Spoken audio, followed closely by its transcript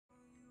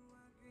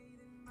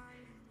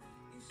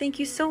Thank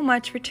you so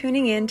much for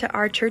tuning in to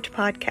our church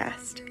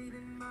podcast.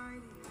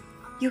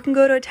 You can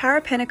go to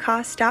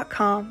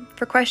atarapentecost.com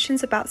for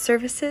questions about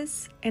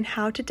services and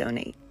how to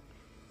donate.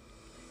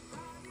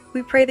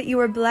 We pray that you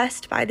are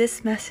blessed by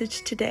this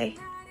message today.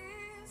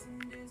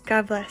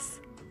 God bless.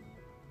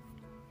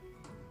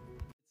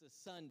 It's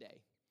a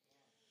Sunday,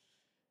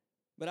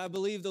 but I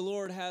believe the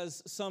Lord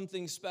has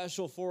something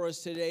special for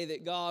us today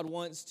that God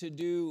wants to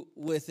do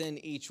within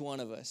each one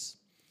of us.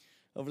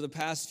 Over the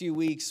past few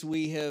weeks, or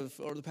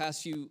the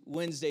past few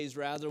Wednesdays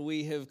rather,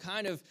 we have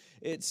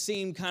it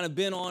seemed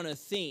been on a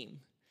theme.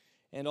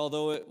 And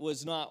although it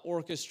was not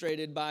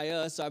orchestrated by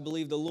us, I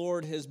believe the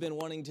Lord has been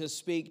wanting to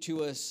speak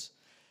to us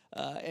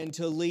and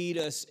to lead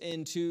us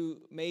into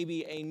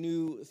maybe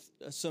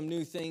some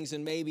new things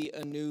and maybe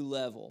a new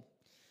level.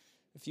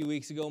 A few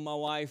weeks ago, my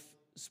wife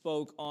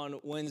spoke on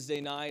Wednesday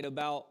night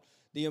about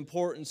the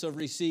importance of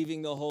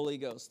receiving the Holy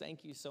Ghost.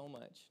 Thank you so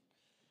much.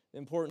 The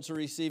importance of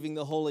receiving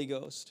the Holy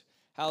Ghost.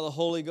 How the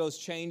Holy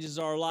Ghost changes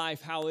our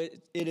life, how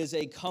it is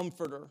a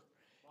comforter,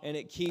 and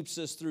it keeps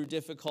us through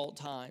difficult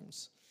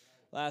times.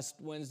 Last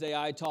Wednesday,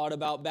 I taught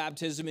about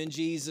baptism in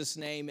Jesus'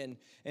 name, and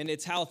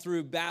it's how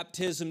through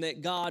baptism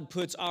that God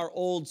puts our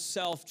old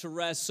self to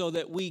rest so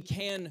that we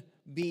can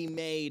be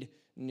made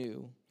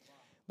new.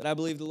 But I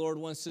believe the Lord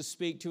wants to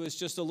speak to us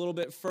just a little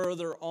bit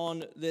further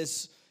on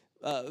this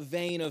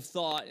vein of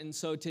thought. And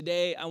so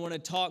today, I want to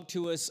talk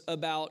to us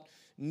about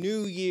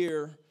New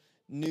Year,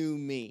 New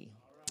Me.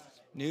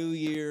 New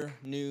year,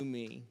 new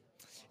me.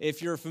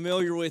 If you're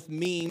familiar with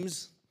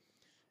memes,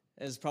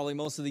 as probably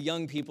most of the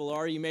young people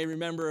are, you may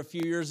remember a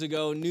few years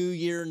ago, New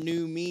Year,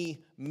 New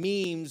Me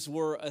memes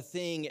were a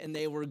thing and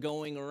they were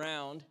going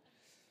around.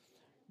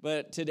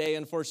 But today,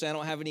 unfortunately, I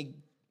don't have any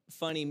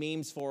funny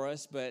memes for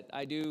us, but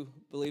I do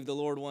believe the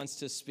Lord wants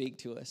to speak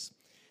to us.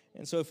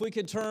 And so if we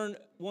could turn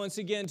once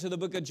again to the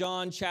book of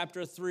John,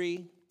 chapter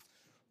 3,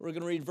 we're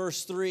going to read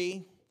verse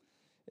 3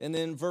 and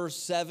then verse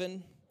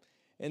 7.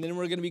 And then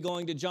we're going to be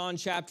going to John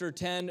chapter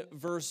 10,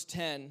 verse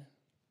 10.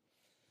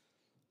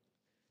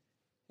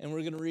 And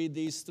we're going to read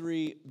these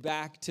three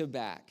back to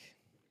back.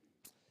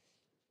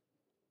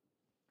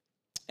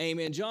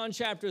 Amen. John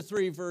chapter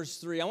 3, verse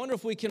 3. I wonder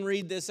if we can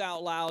read this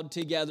out loud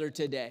together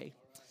today.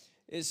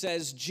 It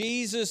says,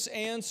 Jesus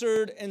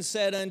answered and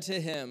said unto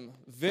him,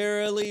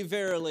 Verily,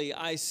 verily,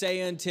 I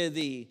say unto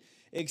thee,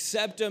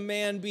 except a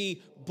man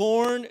be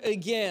born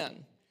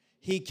again,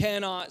 he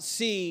cannot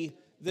see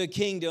the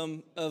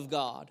kingdom of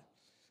God.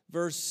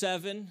 Verse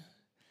 7,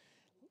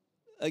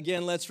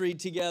 again, let's read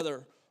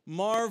together.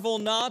 Marvel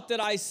not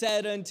that I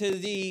said unto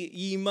thee,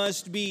 ye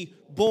must be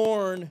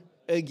born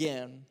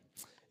again.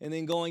 And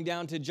then going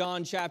down to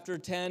John chapter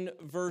 10,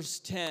 verse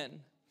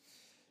 10.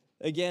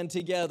 Again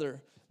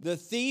together. The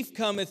thief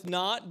cometh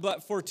not,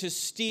 but for to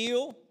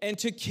steal and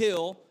to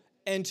kill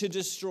and to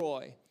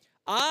destroy.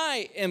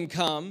 I am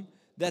come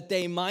that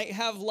they might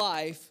have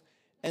life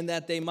and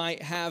that they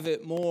might have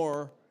it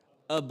more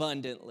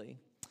abundantly.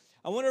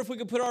 I wonder if we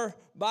could put our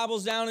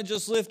Bibles down and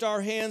just lift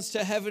our hands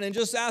to heaven and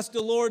just ask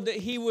the Lord that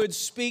He would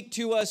speak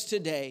to us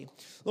today.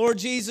 Lord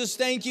Jesus,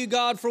 thank you,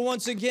 God, for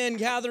once again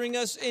gathering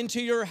us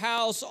into your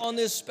house on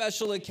this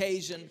special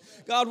occasion.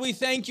 God, we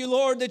thank you,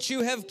 Lord, that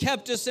you have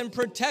kept us and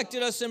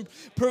protected us and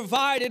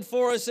provided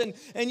for us,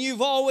 and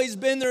you've always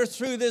been there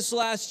through this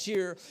last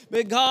year.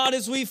 But God,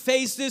 as we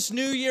face this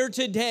new year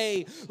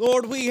today,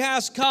 Lord, we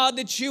ask, God,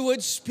 that you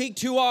would speak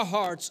to our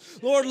hearts.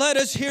 Lord, let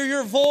us hear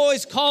your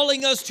voice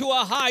calling us to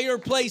a higher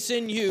place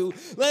in you.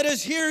 Let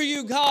us hear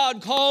you,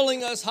 God,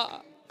 calling us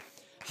high.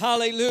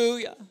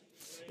 Hallelujah.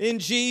 In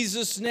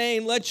Jesus'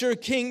 name, let your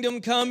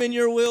kingdom come and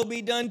your will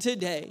be done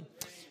today.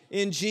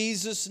 In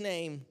Jesus'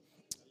 name,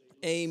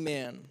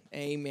 amen.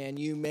 Amen.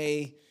 You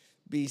may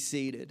be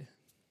seated.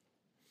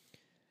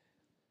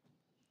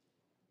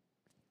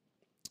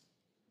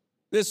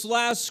 This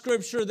last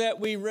scripture that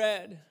we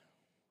read,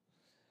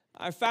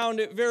 I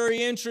found it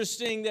very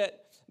interesting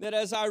that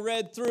as I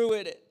read through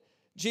it,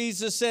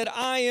 Jesus said,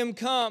 I am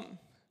come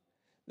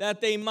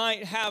that they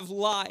might have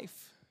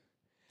life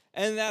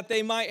and that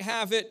they might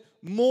have it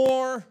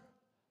more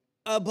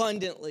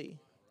abundantly.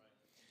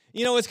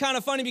 You know, it's kind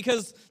of funny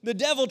because the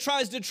devil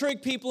tries to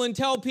trick people and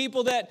tell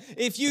people that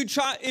if you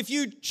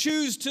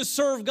choose to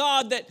serve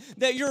God,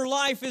 that your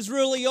life is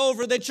really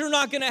over, that you're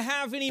not going to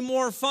have any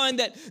more fun,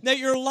 that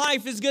your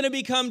life is going to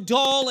become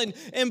dull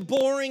and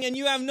boring, and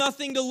you have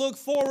nothing to look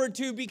forward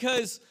to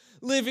because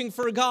living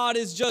for God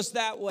is just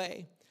that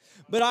way.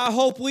 But I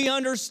hope we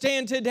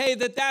understand today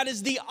that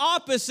is the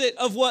opposite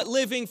of what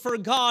living for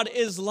God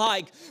is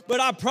like.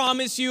 But I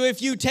promise you,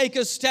 if you take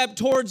a step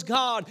towards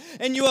God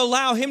and you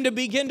allow Him to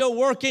begin to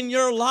work in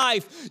your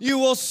life, you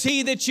will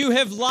see that you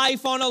have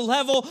life on a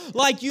level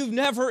like you've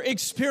never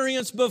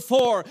experienced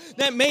before.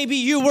 That maybe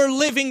you were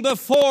living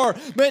before,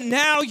 but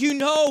now you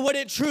know what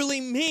it truly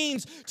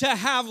means to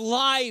have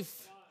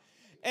life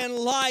and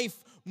life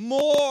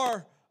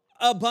more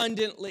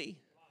abundantly.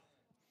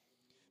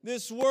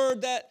 This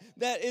word that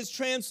is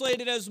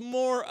translated as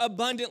more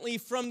abundantly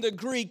from the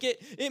Greek,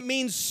 it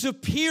means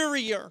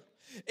superior.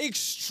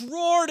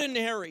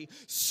 extraordinary,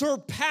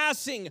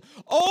 surpassing,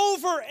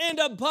 over and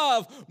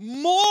above,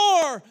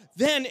 more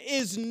than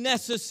is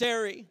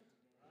necessary.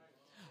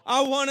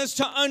 I want us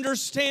to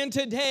understand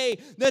today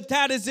that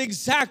that is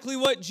exactly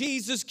what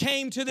Jesus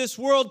came to this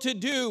world to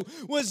do,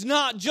 was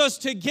not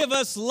just to give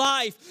us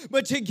life,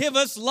 but to give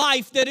us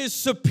life that is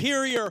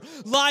superior,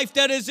 life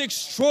that is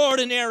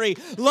extraordinary,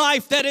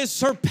 life that is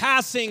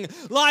surpassing,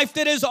 life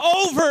that is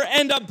over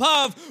and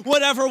above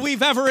whatever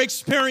we've ever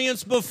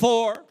experienced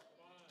before.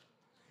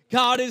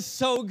 God is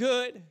so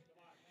good.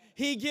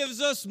 He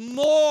gives us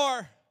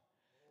more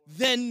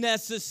than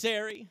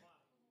necessary.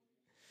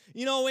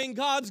 You know, in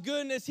God's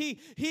goodness, He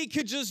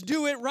could just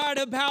do it right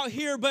about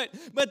here, but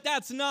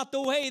that's not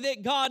the way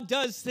that God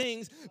does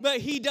things.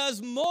 But He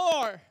does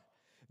more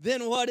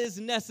than what is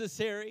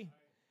necessary.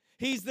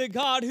 He's the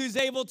God who's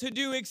able to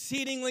do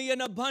exceedingly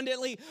and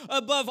abundantly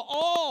above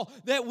all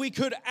that we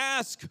could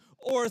ask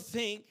or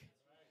think.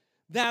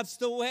 That's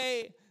the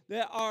way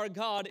that our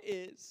God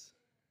is.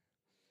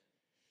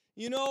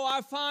 You know,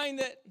 I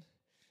find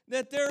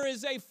that there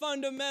is a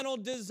fundamental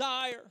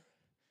desire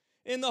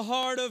in the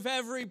heart of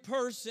every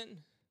person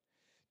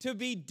to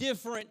be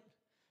different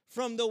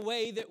from the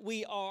way that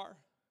we are.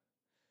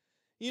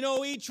 You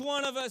know, each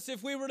one of us,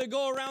 if we were to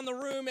go around the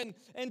room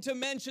and to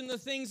mention the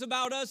things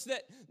about us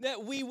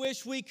that we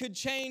wish we could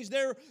change,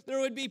 there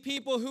would be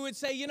people who would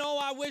say, you know,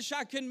 I wish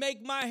I could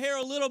make my hair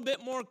a little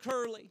bit more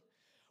curly.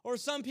 Or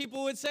some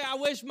people would say, I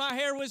wish my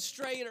hair was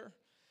straighter.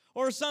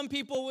 Or some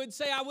people would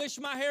say, I wish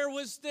my hair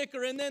was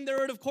thicker. And then there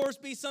would, of course,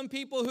 be some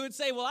people who would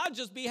say, well, I'd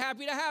just be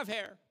happy to have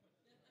hair.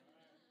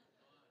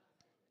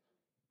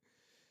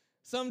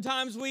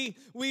 Sometimes we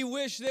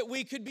wish that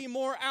we could be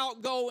more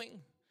outgoing,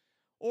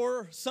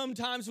 or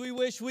sometimes we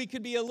wish we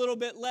could be a little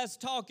bit less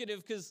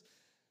talkative, because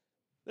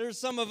there's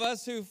some of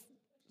us who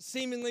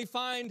seem to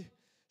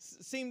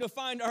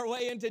find our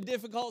way into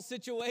difficult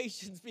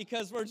situations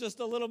because we're just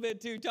a little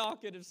bit too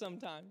talkative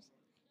sometimes.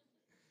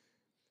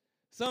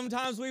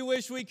 Sometimes we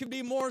wish we could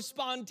be more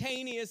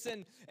spontaneous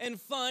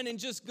and fun and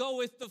just go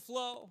with the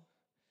flow.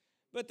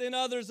 But then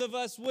others of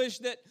us wish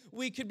that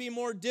we could be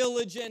more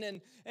diligent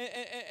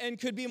and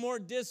could be more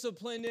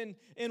disciplined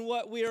in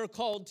what we are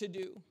called to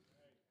do.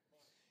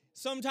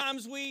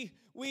 Sometimes we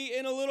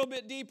in a little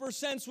bit deeper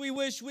sense, we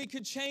wish we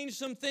could change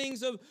some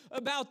things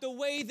about the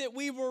way that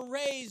we were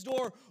raised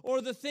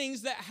or the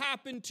things that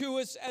happened to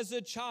us as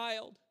a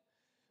child.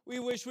 We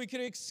wish we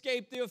could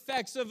escape the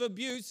effects of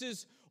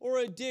abuses or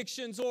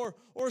addictions, or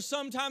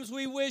sometimes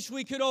we wish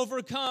we could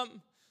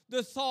overcome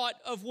the thought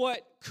of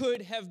what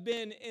could have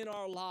been in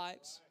our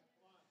lives.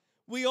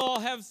 We all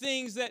have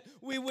things that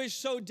we wish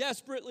so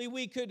desperately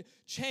we could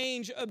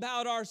change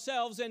about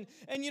ourselves. And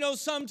you know,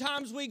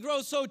 sometimes we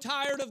grow so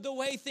tired of the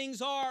way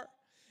things are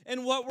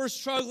and what we're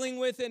struggling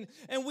with.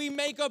 And we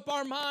make up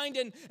our mind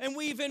and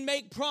we even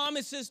make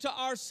promises to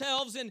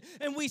ourselves.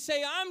 And we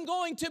say, I'm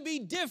going to be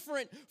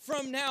different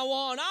from now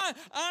on.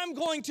 I'm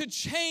going to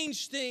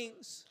change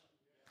things.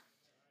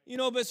 You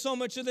know, but so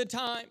much of the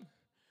time,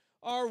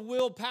 our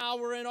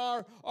willpower and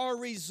our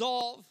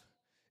resolve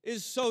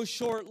is so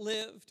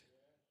short-lived.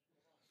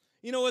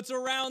 You know, it's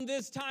around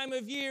this time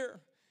of year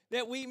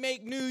that we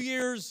make New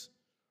Year's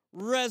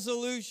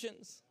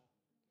resolutions.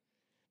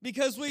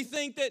 Because we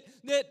think that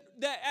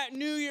at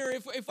New Year,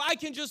 if I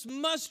can just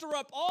muster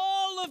up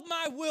all of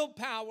my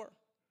willpower,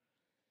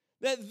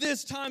 that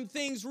this time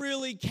things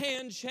really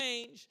can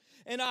change.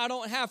 And I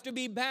don't have to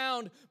be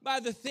bound by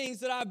the things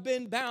that I've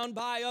been bound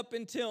by up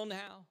until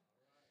now.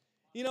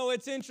 You know,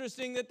 it's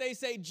interesting that they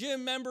say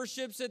gym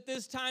memberships at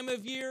this time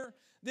of year.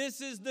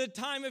 This is the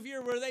time of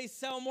year where they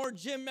sell more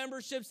gym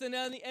memberships than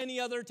any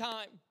other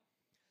time.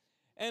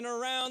 And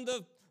around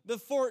the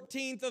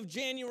 14th of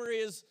January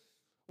is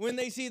when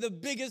they see the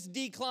biggest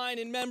decline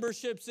in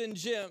memberships in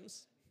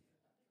gyms.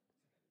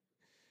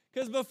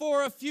 Because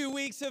before a few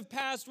weeks have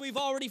passed, we've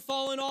already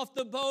fallen off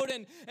the boat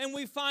and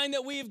we find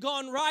that we've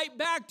gone right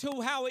back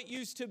to how it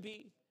used to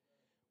be.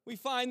 We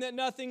find that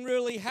nothing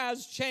really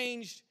has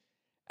changed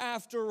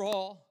after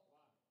all.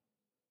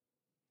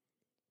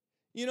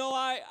 You know,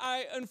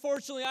 I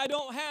unfortunately, I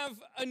don't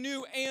have a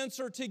new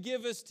answer to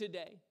give us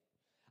today.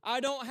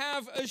 I don't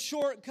have a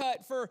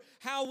shortcut for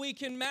how we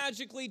can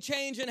magically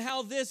change and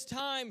how this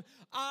time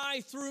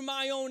I, through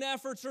my own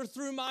efforts or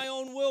through my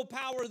own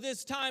willpower,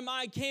 this time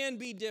I can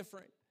be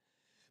different.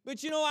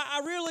 But you know,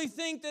 I really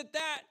think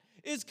that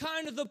is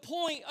kind of the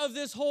point of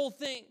this whole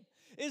thing.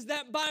 Is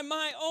that by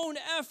my own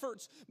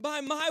efforts,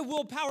 by my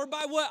willpower,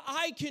 by what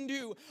I can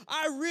do,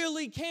 I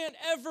really can't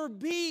ever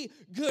be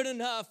good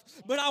enough.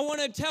 But I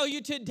want to tell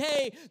you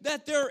today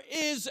that there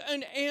is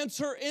an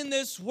answer in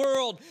this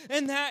world,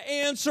 and that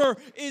answer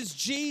is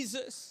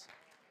Jesus.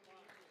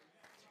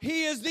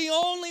 He is the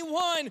only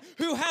one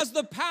who has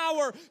the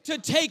power to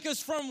take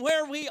us from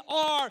where we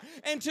are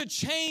and to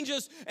change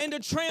us and to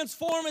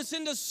transform us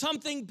into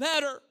something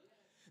better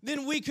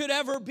than we could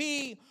ever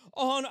be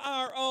on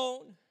our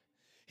own.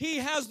 He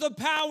has the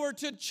power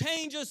to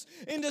change us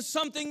into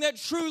something that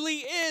truly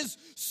is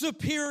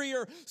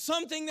superior,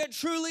 something that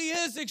truly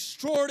is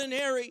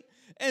extraordinary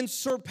and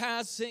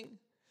surpassing.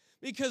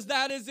 because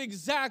that is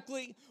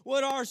exactly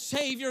what our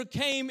Savior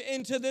came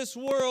into this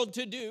world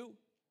to do.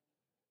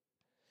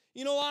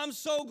 You know, I'm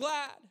so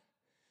glad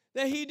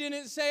that He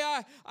didn't say,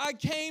 I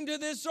came to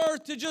this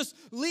earth to just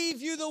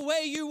leave you the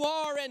way you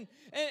are and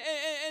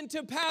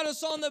to pat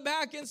us on the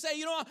back and say,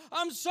 you know,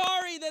 I'm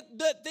sorry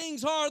that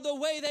things are the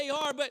way they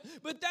are,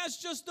 but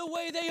that's just the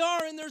way they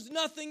are, and there's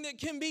nothing that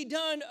can be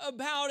done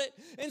about it.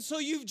 And so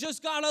you've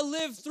just got to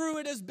live through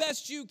it as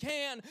best you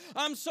can.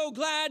 I'm so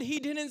glad He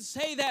didn't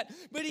say that,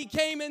 but He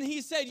came and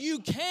He said, you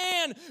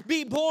can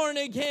be born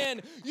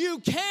again. You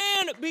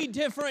can be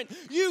different.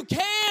 You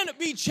can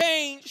be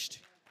changed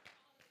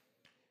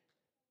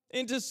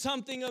into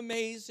something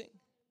amazing.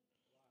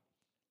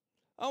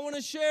 I want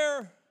to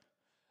share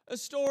a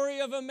story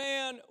of a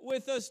man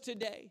with us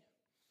today.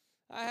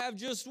 I have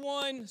just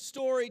one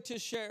story to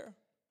share.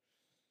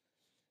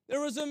 There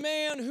was a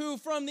man who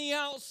from the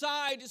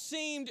outside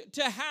seemed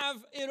to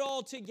have it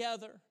all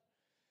together,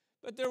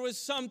 but there was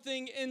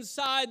something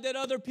inside that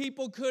other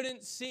people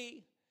couldn't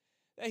see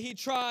that he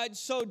tried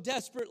so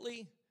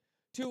desperately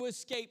to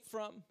escape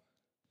from.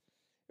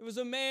 It was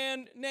a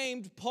man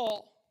named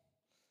Paul.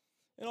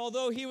 And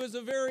although he was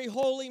a very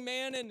holy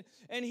man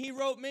and he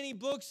wrote many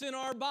books in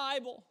our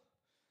Bible,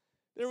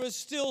 there was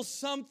still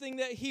something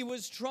that he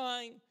was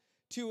trying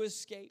to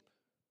escape.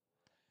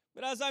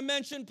 But as I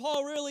mentioned,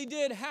 Paul really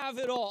did have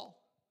it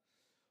all.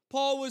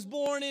 Paul was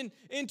born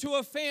into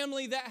a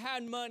family that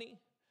had money.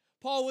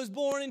 Paul was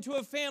born into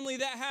a family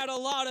that had a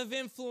lot of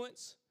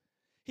influence.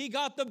 He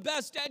got the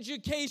best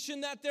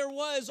education that there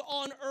was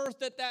on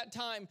earth at that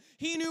time.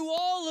 He knew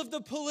all of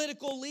the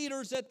political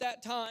leaders at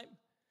that time.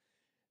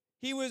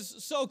 He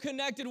was so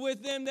connected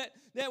with them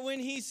that when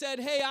he said,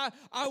 hey,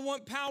 I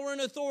want power and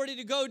authority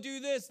to go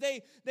do this,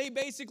 they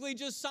basically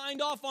just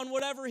signed off on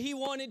whatever he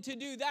wanted to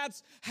do.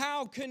 That's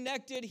how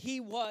connected he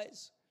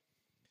was.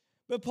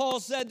 But Paul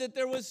said that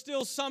there was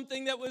still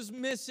something that was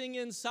missing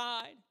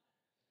inside.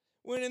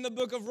 When in the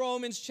book of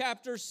Romans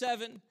chapter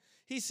 7,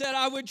 he said,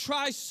 I would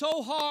try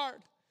so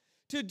hard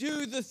to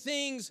do the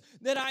things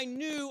that I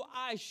knew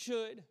I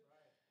should.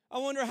 I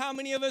wonder how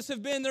many of us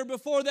have been there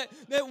before that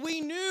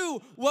we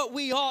knew what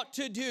we ought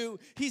to do.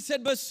 He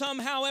said, but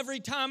somehow every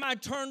time I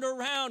turned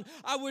around,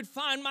 I would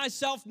find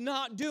myself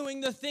not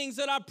doing the things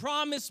that I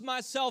promised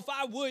myself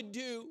I would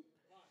do.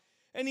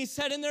 And he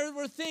said, and there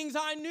were things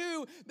I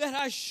knew that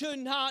I should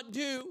not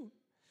do.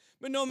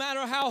 But no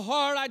matter how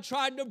hard I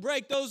tried to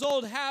break those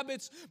old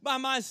habits by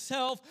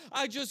myself,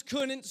 I just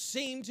couldn't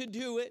seem to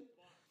do it.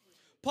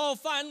 Paul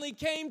finally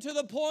came to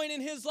the point in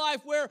his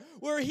life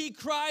where he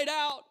cried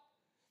out.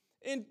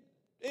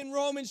 In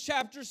Romans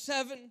chapter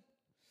 7,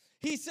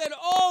 he said,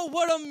 oh,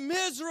 what a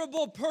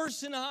miserable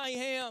person I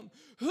am.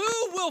 Who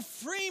will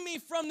free me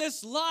from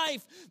this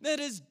life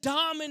that is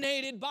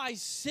dominated by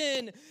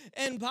sin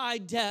and by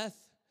death?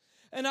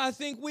 And I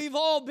think we've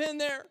all been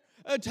there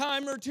a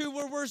time or two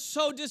where we're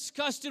so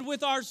disgusted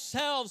with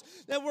ourselves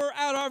that we're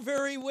at our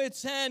very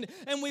wits' end,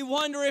 and we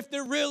wonder if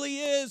there really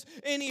is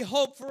any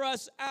hope for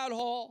us at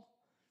all.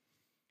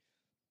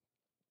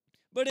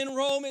 But in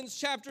Romans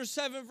chapter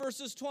 7,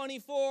 verses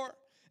 24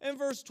 and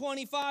verse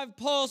 25,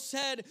 Paul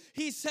said,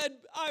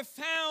 I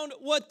found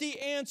what the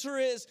answer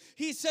is.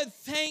 He said,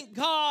 thank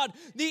God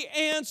the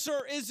answer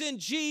is in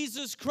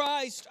Jesus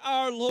Christ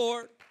our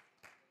Lord.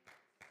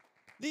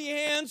 The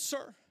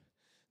answer,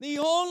 the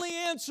only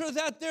answer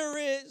that there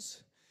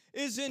is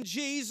in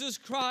Jesus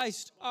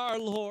Christ our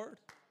Lord.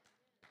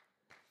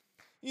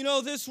 You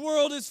know, this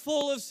world is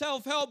full of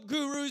self-help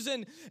gurus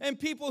and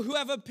people who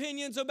have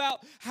opinions about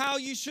how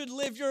you should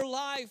live your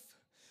life.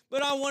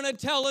 But I want to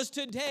tell us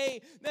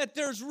today that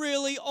there's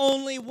really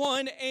only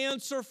one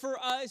answer for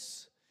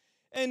us,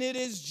 and it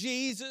is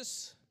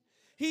Jesus.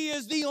 He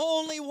is the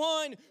only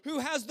one who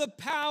has the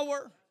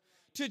power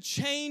to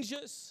change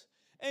us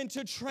and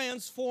to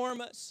transform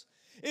us.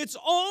 It's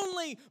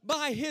only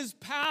by His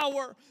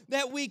power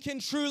that we can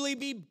truly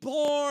be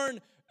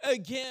born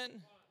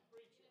again.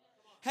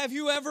 Have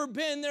you ever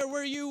been there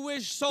where you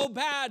wish so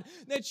bad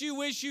that you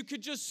wish you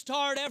could just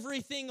start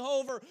everything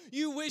over?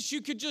 You wish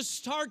you could just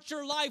start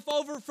your life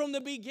over from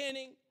the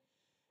beginning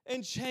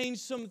and change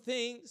some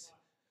things.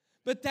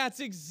 But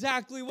that's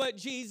exactly what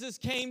Jesus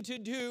came to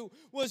do,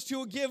 was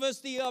to give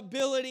us the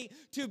ability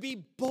to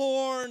be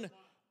born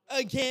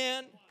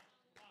again.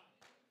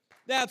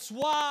 That's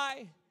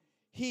why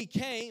He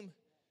came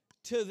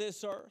to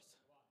this earth.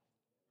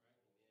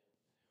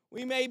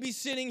 We may be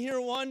sitting here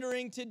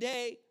wondering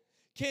today,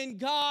 can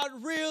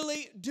God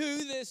really do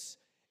this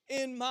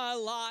in my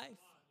life?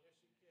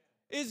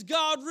 Is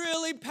God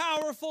really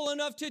powerful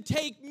enough to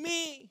take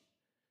me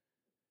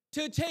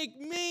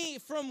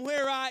from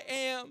where I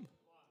am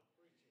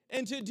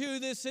and to do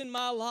this in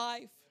my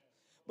life?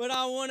 But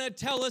I want to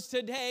tell us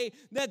today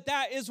that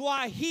is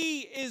why He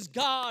is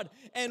God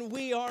and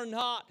we are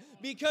not,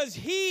 because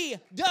He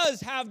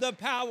does have the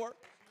power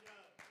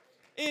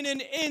in an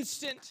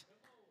instant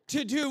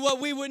to do what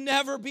we would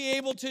never be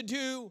able to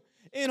do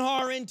in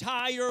our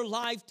entire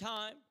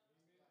lifetime.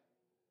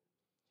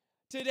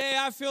 Today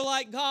I feel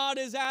like God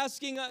is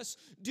asking us,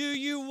 do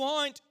you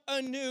want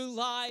a new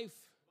life?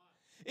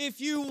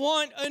 If you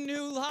want a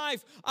new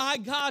life, I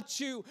got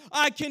you.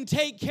 I can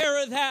take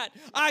care of that.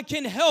 I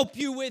can help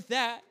you with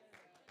that.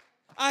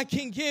 I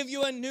can give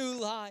you a new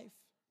life.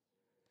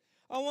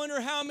 I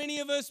wonder how many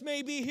of us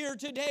may be here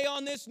today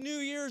on this New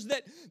Year's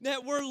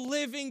that we're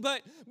living,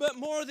 but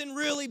more than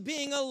really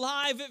being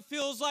alive, it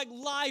feels like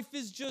life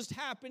is just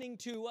happening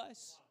to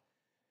us.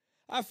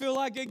 I feel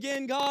like,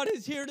 again, God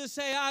is here to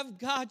say, I've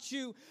got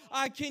you.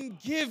 I can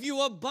give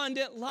you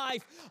abundant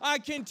life. I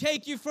can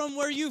take you from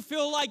where you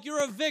feel like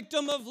you're a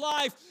victim of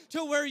life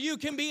to where you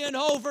can be an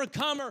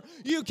overcomer.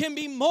 You can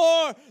be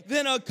more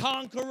than a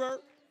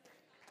conqueror.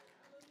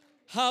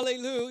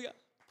 Hallelujah.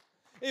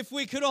 If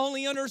we could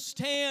only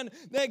understand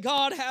that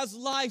God has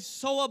life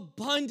so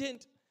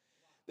abundant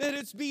that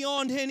it's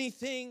beyond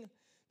anything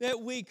that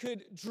we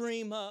could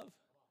dream of.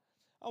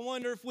 I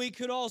wonder if we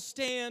could all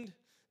stand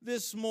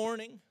this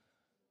morning.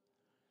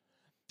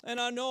 And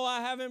I know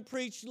I haven't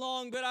preached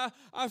long, but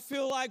I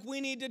feel like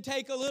we need to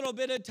take a little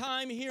bit of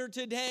time here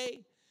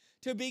today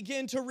to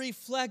begin to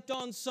reflect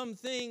on some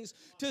things,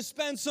 to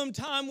spend some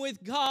time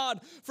with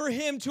God, for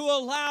Him to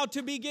allow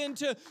to begin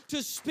to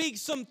speak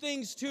some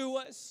things to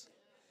us,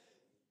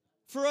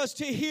 for us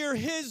to hear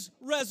His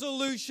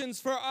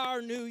resolutions for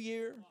our new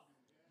year.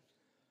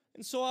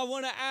 And so I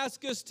want to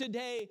ask us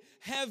today,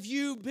 have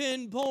you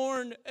been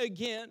born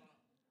again?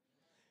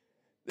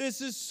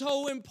 This is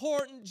so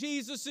important.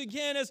 Jesus,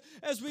 again,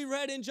 as we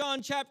read in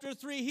John chapter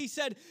 3, He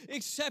said,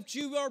 except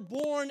you are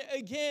born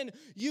again,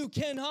 you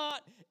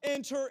cannot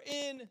enter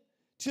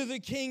into the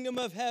kingdom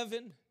of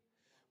heaven.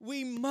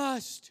 We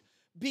must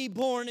be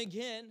born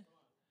again.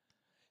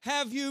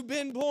 Have you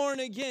been born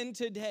again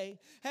today?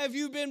 Have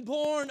you been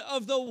born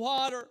of the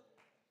water?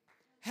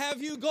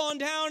 Have you gone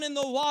down in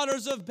the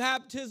waters of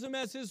baptism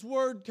as His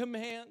word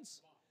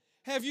commands?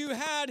 Have you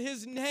had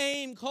His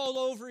name called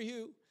over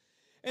you?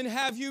 And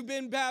have you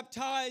been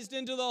baptized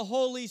into the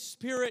Holy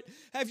Spirit?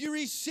 Have you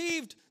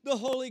received the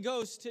Holy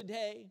Ghost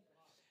today?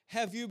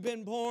 Have you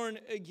been born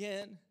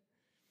again?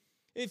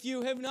 If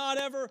you have not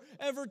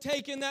ever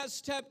taken that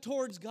step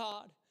towards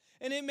God,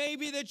 and it may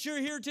be that you're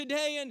here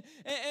today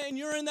and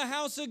you're in the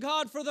house of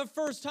God for the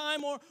first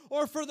time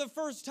or for the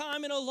first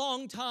time in a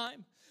long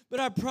time. But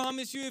I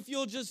promise you, if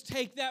you'll just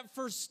take that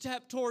first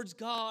step towards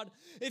God,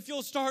 if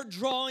you'll start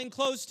drawing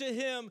close to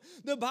Him,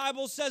 the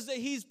Bible says that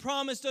He's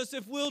promised us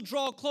if we'll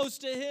draw close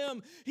to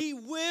Him, He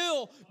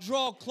will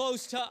draw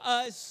close to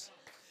us.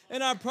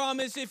 And I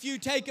promise if you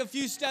take a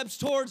few steps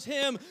towards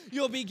Him,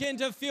 you'll begin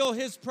to feel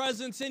His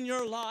presence in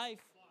your life.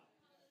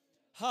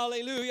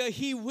 Hallelujah.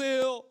 He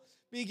will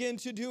begin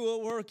to do a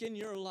work in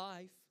your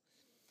life.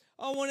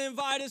 I want to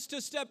invite us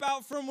to step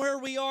out from where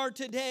we are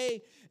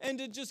today and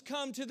to just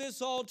come to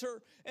this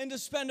altar and to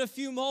spend a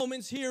few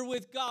moments here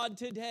with God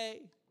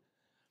today.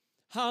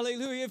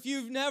 Hallelujah. If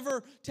you've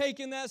never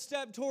taken that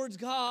step towards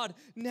God,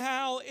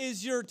 now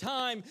is your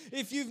time.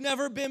 If you've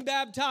never been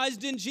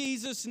baptized in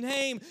Jesus'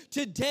 name,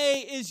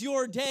 today is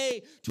your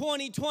day.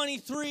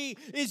 2023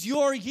 is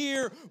your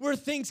year where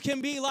things can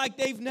be like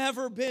they've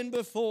never been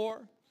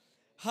before.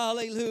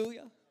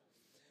 Hallelujah.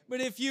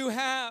 But if you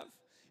have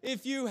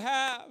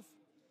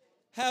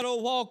had a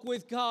walk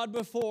with God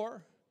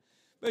before,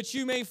 but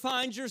you may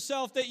find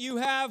yourself that you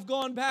have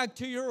gone back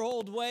to your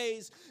old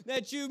ways,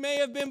 that you may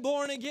have been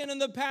born again in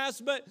the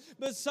past, but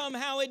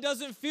somehow it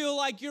doesn't feel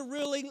like you're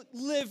really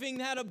living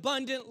that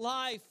abundant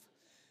life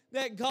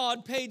that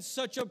God paid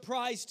such a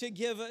price to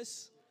give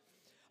us.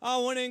 I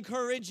want to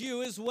encourage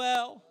you as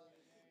well,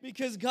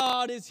 because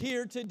God is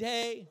here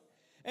today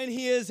and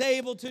He is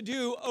able to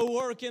do a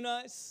work in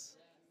us.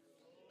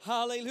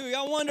 Hallelujah.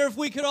 I wonder if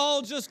we could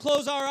all just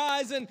close our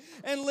eyes and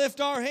lift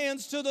our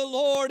hands to the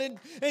Lord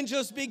and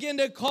just begin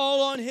to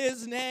call on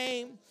His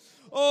name.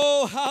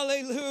 Oh,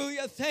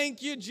 hallelujah.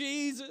 Thank you,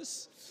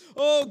 Jesus.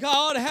 Oh,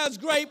 God has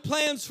great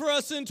plans for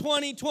us in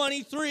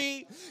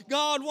 2023.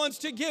 God wants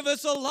to give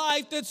us a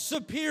life that's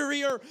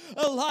superior,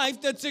 a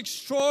life that's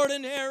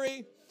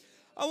extraordinary.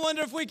 I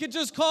wonder if we could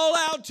just call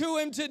out to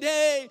Him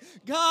today.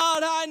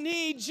 God, I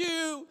need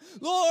you.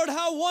 Lord,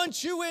 I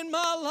want you in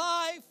my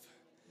life.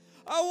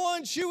 I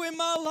want you in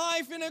my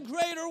life in a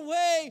greater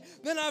way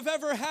than I've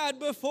ever had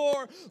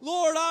before.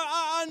 Lord,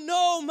 I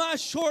know my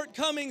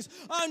shortcomings.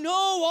 I know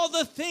all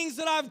the things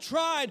that I've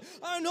tried.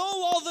 I know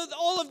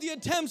all of the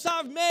attempts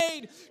I've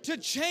made to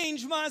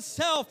change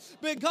myself.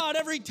 But God,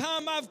 every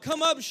time I've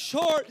come up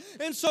short.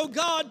 And so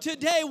God,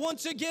 today,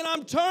 once again,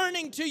 I'm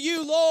turning to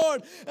you,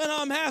 Lord, and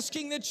I'm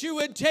asking that you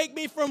would take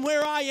me from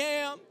where I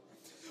am.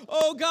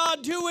 Oh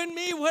God, do in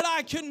me what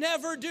I could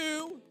never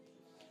do.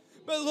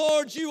 But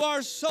Lord, you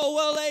are so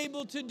well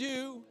able to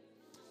do.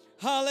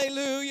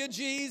 Hallelujah,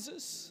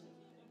 Jesus.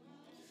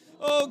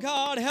 Oh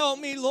God, help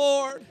me,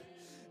 Lord,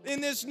 in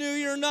this new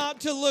year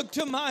not to look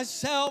to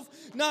myself,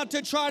 not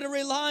to try to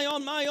rely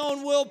on my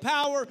own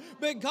willpower,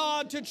 but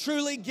God, to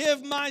truly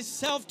give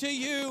myself to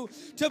you,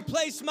 to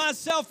place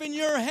myself in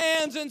your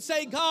hands and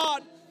say,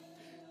 God,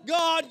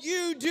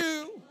 you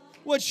do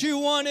what you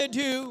want to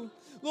do.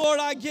 Lord,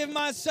 I give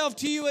myself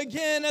to you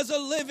again as a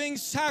living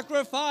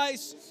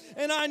sacrifice.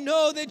 And I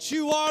know that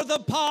you are the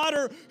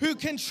potter who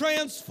can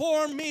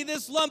transform me,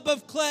 this lump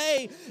of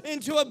clay,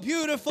 into a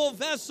beautiful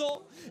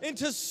vessel,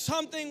 into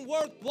something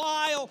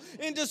worthwhile,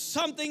 into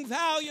something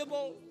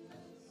valuable.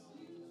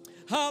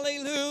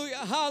 Hallelujah,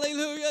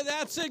 hallelujah.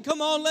 That's it.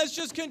 Come on, let's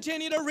just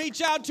continue to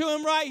reach out to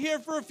him right here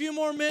for a few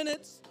more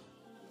minutes.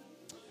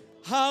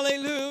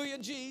 Hallelujah,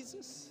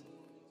 Jesus.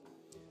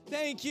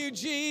 Thank you,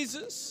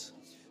 Jesus.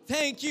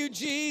 Thank you,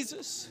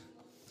 Jesus.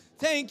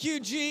 Thank you,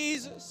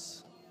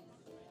 Jesus.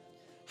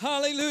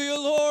 Hallelujah,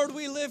 Lord.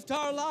 We lift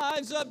our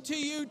lives up to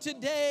you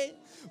today.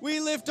 We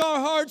lift our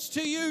hearts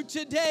to you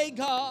today,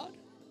 God.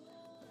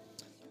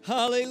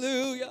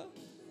 Hallelujah.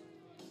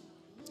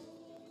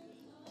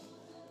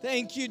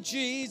 Thank you,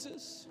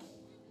 Jesus.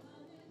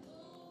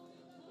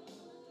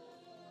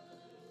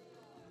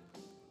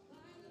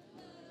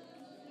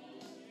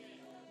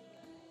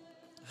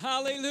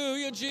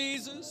 Hallelujah,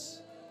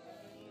 Jesus.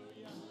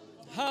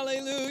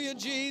 Hallelujah,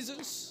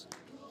 Jesus.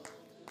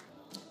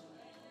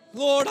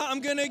 Lord, I'm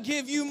going to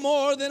give you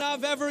more than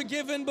I've ever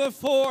given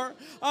before.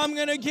 I'm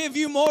going to give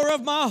you more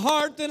of my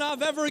heart than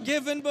I've ever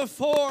given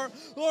before.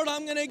 Lord,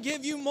 I'm going to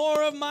give you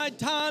more of my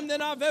time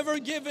than I've ever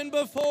given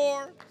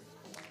before.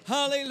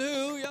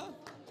 Hallelujah.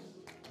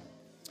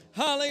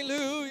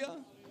 Hallelujah.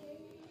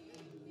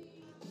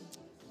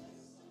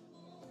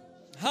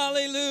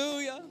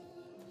 Hallelujah.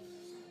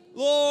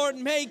 Lord,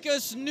 make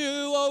us new,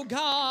 oh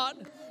God.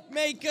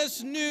 Make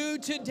us new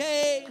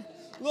today.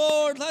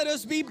 Lord, let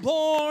us be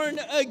born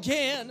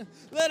again.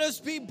 Let us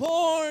be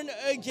born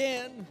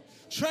again.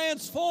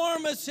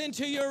 Transform us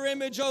into your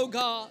image, oh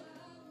God.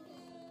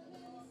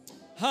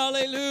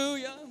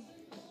 Hallelujah.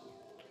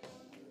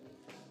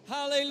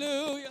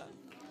 Hallelujah.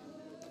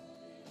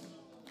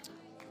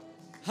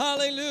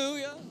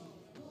 Hallelujah.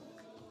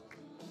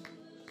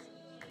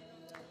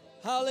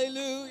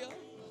 Hallelujah.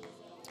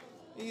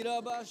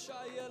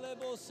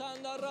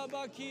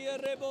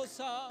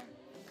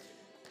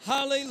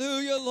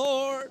 Hallelujah,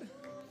 Lord.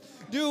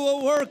 Do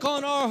a work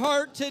on our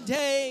heart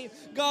today.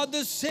 God,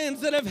 the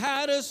sins that have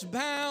had us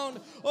bound,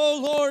 oh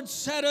Lord,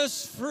 set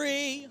us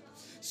free.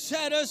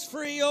 Set us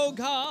free, oh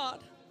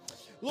God.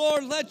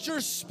 Lord, let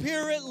your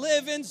Spirit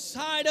live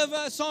inside of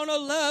us on a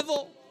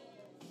level.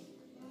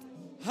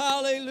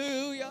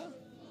 Hallelujah.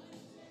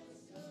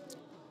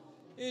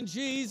 In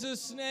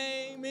Jesus'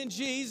 name, in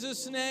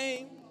Jesus'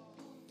 name,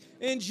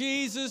 in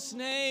Jesus'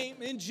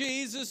 name, in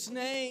Jesus'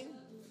 name.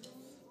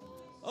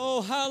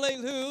 Oh,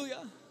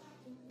 hallelujah.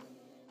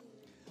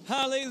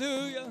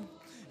 Hallelujah.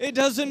 It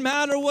doesn't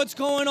matter what's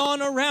going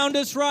on around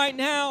us right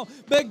now,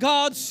 but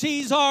God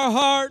sees our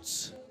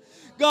hearts.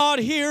 God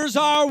hears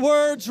our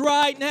words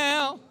right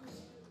now.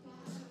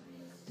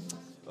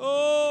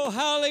 Oh,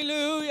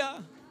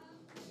 hallelujah.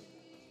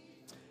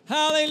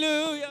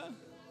 Hallelujah.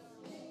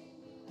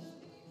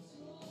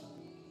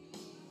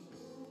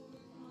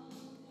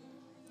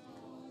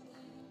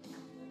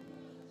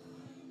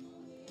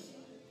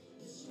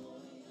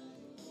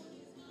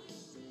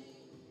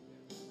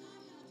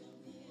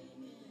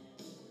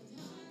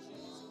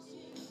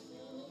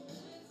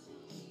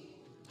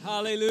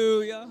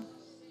 Hallelujah.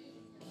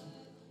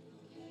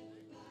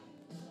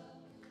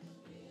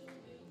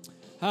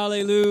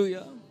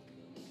 Hallelujah.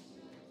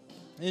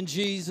 In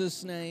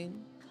Jesus'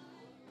 name.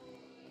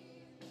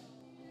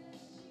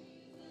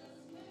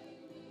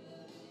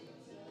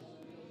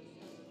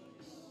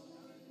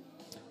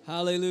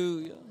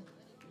 Hallelujah.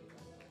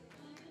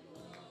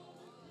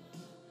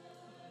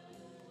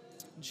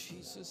 In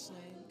Jesus'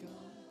 name,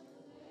 God.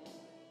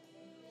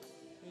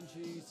 In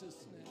Jesus'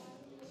 name.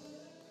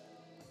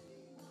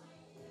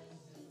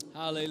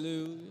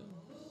 Hallelujah.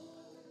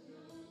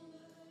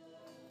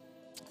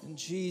 In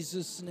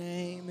Jesus'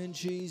 name, in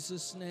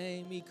Jesus'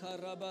 name.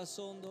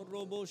 Ikarabasondo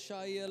robo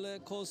shayele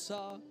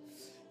kosa.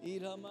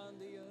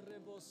 Iramandia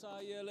rebo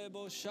sayele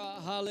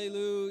bosha.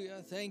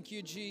 Hallelujah. Thank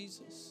you,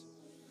 Jesus.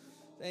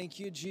 Thank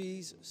you,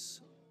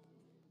 Jesus.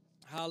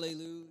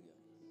 Hallelujah.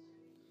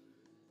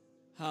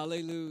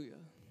 Hallelujah.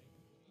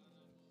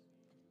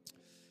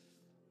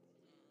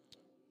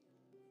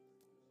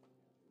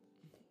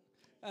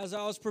 As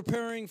I was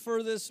preparing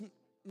for this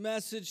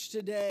message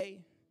today,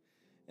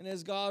 and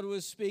as God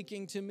was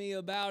speaking to me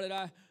about it,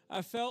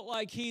 I felt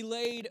like He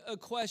laid a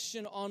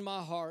question on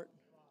my heart.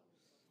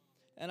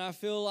 And I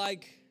feel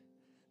like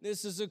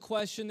this is a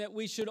question that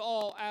we should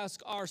all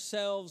ask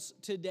ourselves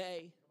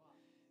today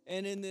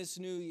and in this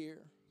new year.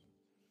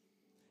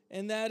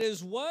 And that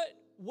is, what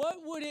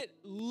would it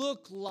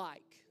look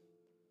like?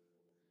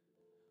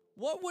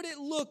 What would it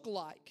look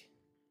like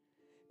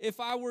if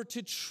I were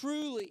to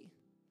truly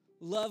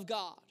love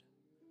God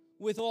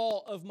with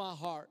all of my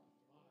heart,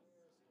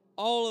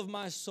 all of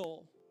my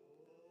soul,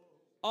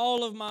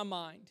 all of my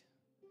mind,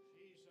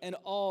 and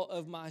all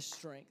of my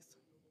strength?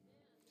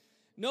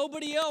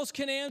 Nobody else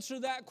can answer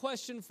that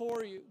question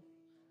for you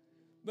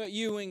but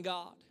you and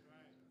God.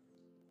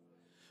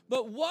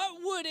 But what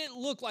would it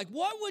look like?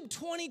 What would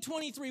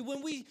 2023,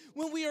 when we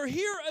are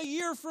here a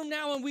year from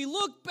now and we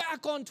look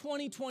back on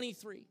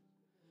 2023,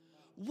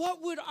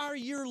 what would our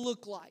year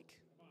look like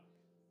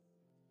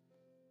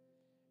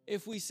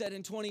if we said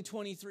in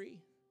 2023,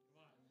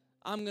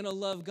 I'm going to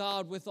love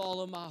God with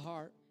all of my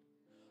heart,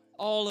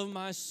 all of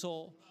my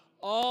soul,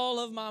 all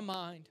of my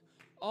mind,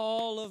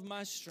 all of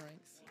my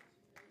strength?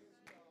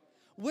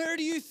 Where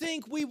do you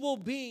think we will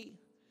be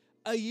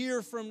a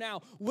year from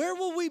now? Where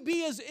will we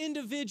be as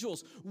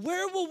individuals?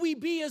 Where will we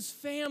be as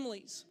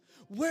families?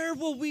 Where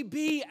will we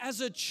be as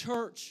a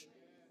church?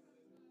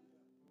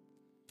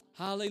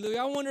 Hallelujah.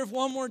 I wonder if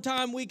one more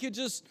time we could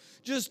just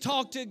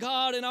talk to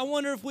God, and I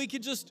wonder if we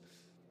could just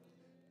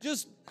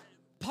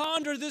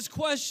ponder this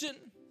question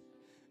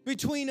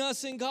between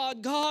us and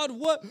God. God,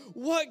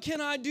 what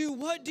can I do?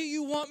 What do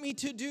you want me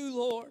to do,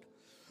 Lord?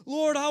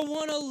 Lord, I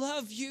want to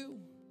love you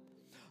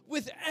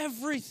with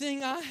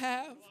everything I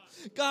have.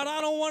 God,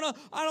 I don't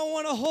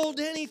want to hold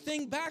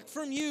anything back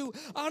from you.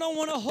 I don't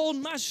want to hold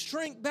my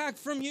strength back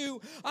from you.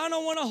 I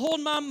don't want to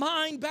hold my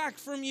mind back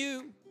from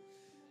you.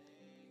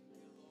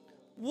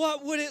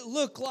 What would it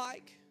look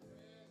like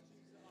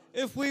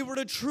if we were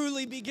to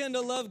truly begin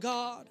to love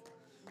God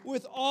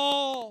with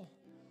all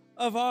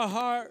of our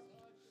heart,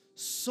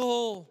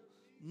 soul,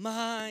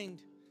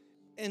 mind,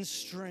 and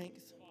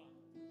strength?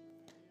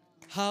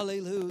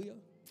 Hallelujah.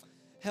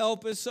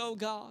 Help us, oh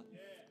God.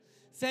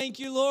 Thank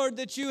you, Lord,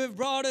 that you have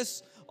brought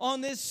us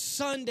on this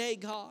Sunday,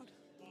 God,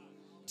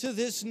 to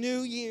this new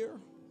year.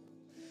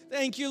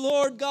 Thank you,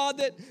 Lord God,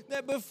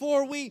 that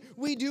before we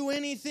do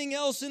anything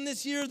else in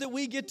this year, that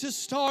we get to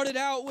start it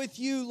out with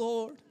you,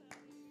 Lord.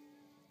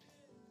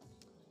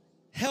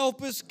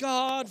 Help us,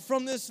 God,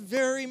 from this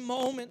very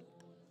moment.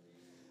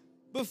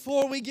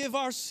 Before we give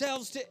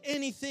ourselves to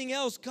anything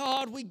else,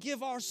 God, we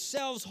give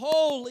ourselves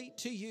wholly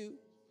to you.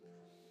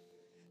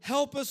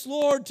 Help us,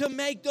 Lord, to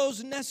make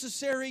those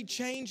necessary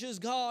changes,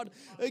 God.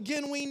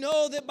 Again, we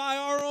know that by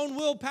our own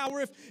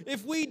willpower,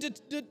 if we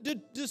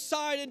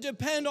decide and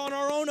depend on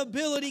our own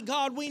ability,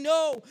 God, we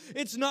know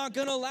it's not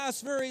going to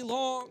last very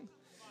long.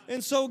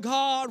 And so,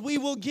 God, we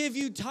will give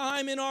you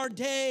time in our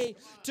day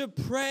to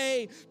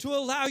pray, to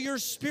allow your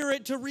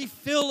Spirit to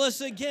refill us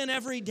again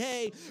every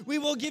day. We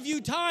will give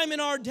you time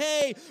in our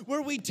day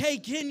where we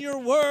take in your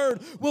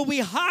word, where we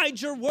hide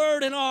your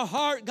word in our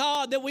heart,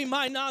 God, that we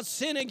might not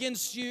sin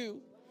against you.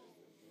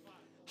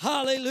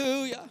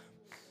 Hallelujah.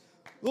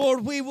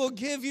 Lord, we will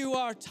give you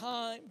our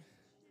time.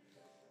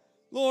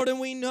 Lord, and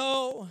we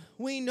know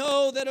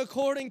that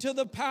according to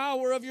the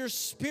power of your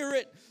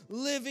Spirit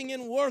living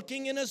and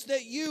working in us,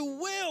 that you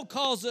will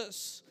cause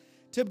us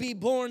to be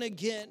born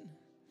again.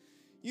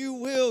 You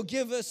will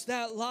give us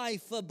that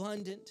life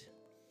abundant.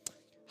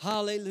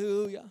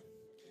 Hallelujah.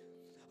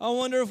 I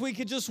wonder if we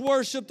could just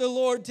worship the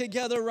Lord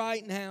together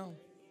right now.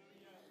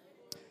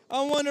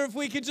 I wonder if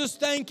we could just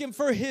thank him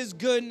for his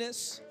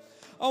goodness.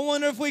 I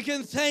wonder if we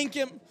can thank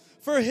him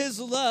for his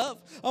love.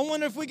 I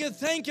wonder if we can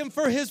thank him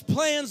for his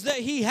plans that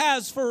he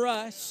has for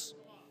us.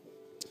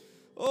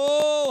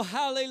 Oh,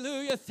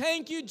 hallelujah.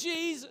 Thank you,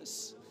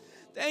 Jesus.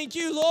 Thank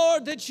you,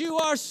 Lord, that you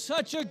are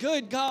such a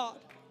good God.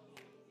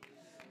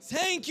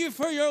 Thank you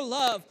for your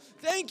love.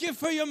 Thank you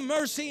for your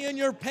mercy and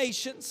your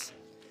patience.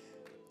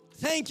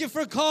 Thank you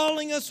for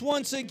calling us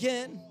once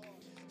again.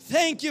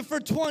 Thank you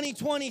for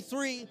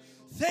 2023.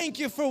 Thank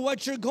you for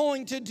what you're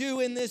going to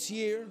do in this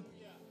year.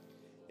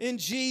 In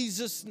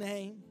Jesus'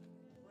 name.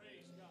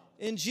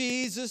 In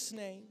Jesus'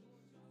 name.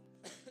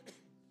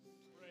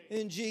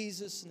 In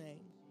Jesus' name.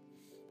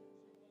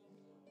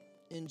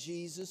 In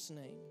Jesus'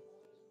 name.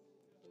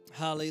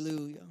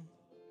 Hallelujah.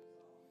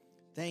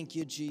 Thank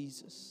you,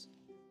 Jesus.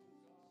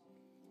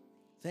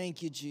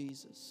 Thank you,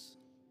 Jesus.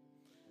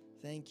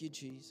 Thank you,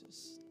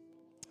 Jesus.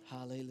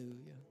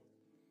 Hallelujah.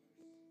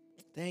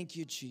 Thank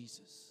you,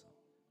 Jesus.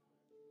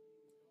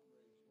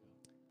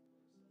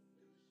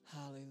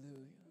 Hallelujah.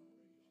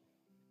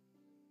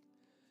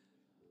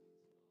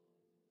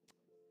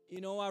 You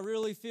know, I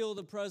really feel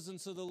the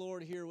presence of the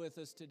Lord here with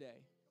us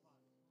today.